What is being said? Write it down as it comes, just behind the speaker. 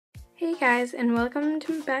Hey guys, and welcome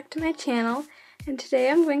back to my channel, and today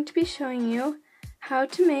I'm going to be showing you how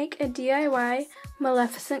to make a DIY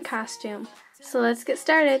Maleficent costume. So let's get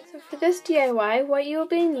started. So for this DIY, what you'll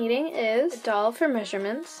be needing is a doll for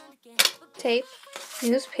measurements, tape,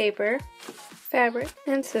 newspaper, fabric,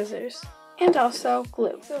 and scissors, and also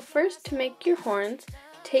glue. So first, to make your horns,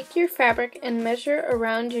 take your fabric and measure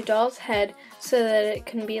around your doll's head so that it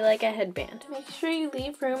can be like a headband. Make sure you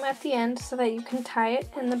leave room at the end so that you can tie it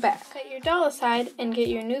in the back. Cut your doll aside and get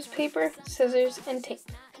your newspaper, scissors, and tape.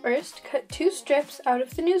 First, cut 2 strips out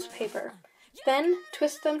of the newspaper. Then,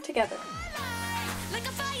 twist them together.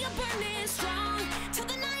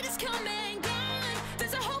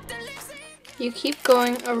 You keep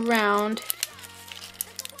going around.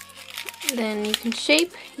 Then you can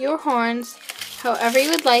shape your horns however you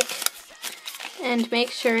would like, and make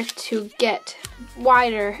sure to get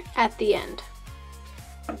wider at the end.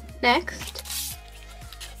 Next,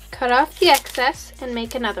 cut off the excess and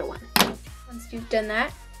make another one. Once you've done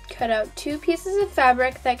that, cut out 2 pieces of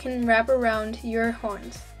fabric that can wrap around your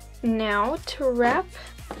horns. Now, to wrap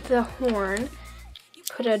the horn,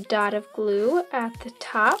 put a dot of glue at the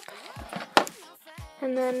top,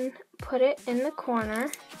 and then put it in the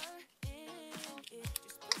corner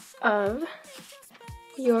of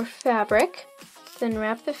your fabric, then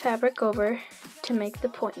wrap the fabric over to make the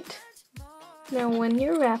point. Now when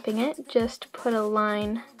you're wrapping it, just put a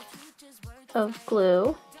line of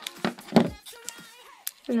glue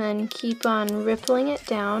and then keep on rippling it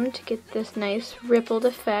down to get this nice rippled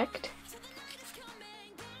effect.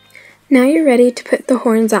 Now you're ready to put the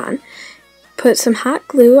horns on. Put some hot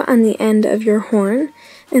glue on the end of your horn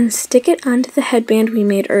and stick it onto the headband we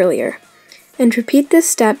made earlier. And repeat this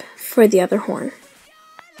step for the other horn.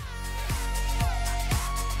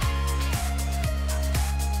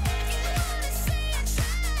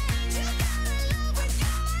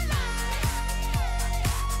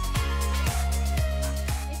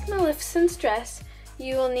 To make Maleficent's dress,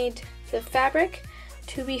 you will need the fabric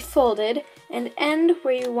to be folded and end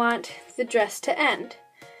where you want the dress to end.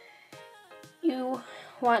 You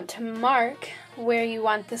want to mark where you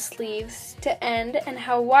want the sleeves to end and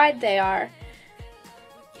how wide they are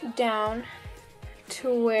down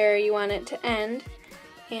to where you want it to end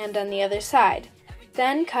and on the other side.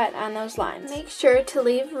 Then cut on those lines. Make sure to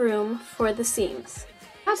leave room for the seams.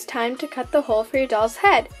 Now it's time to cut the hole for your doll's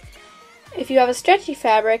head. If you have a stretchy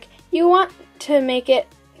fabric, you want to make it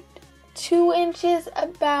 2 inches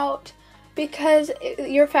about, because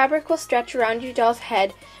your fabric will stretch around your doll's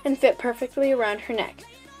head and fit perfectly around her neck.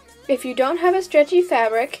 If you don't have a stretchy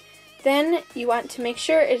fabric, then you want to make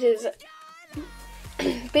sure it is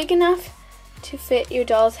big enough to fit your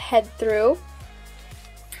doll's head through,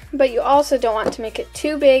 but you also don't want to make it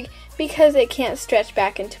too big because it can't stretch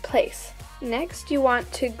back into place. Next, you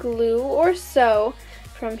want to glue or sew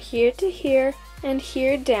from here to here and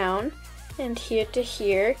here down, and here to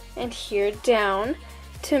here and here down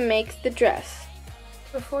to make the dress.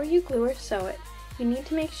 Before you glue or sew it, you need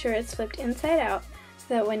to make sure it's flipped inside out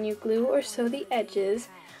so that when you glue or sew the edges,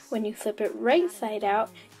 when you flip it right side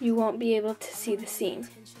out, you won't be able to see the seam.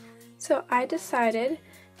 So I decided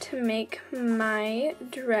to make my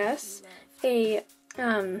dress a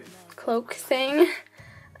cloak thing,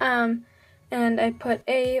 and I put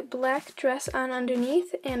a black dress on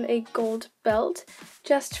underneath and a gold belt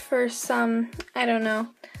just for some, I don't know,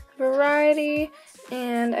 variety,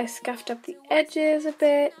 and I scuffed up the edges a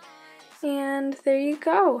bit, and there you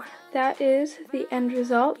go. That is the end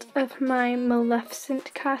result of my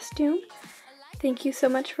Maleficent costume. Thank you so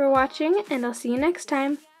much for watching, and I'll see you next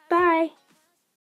time. Bye!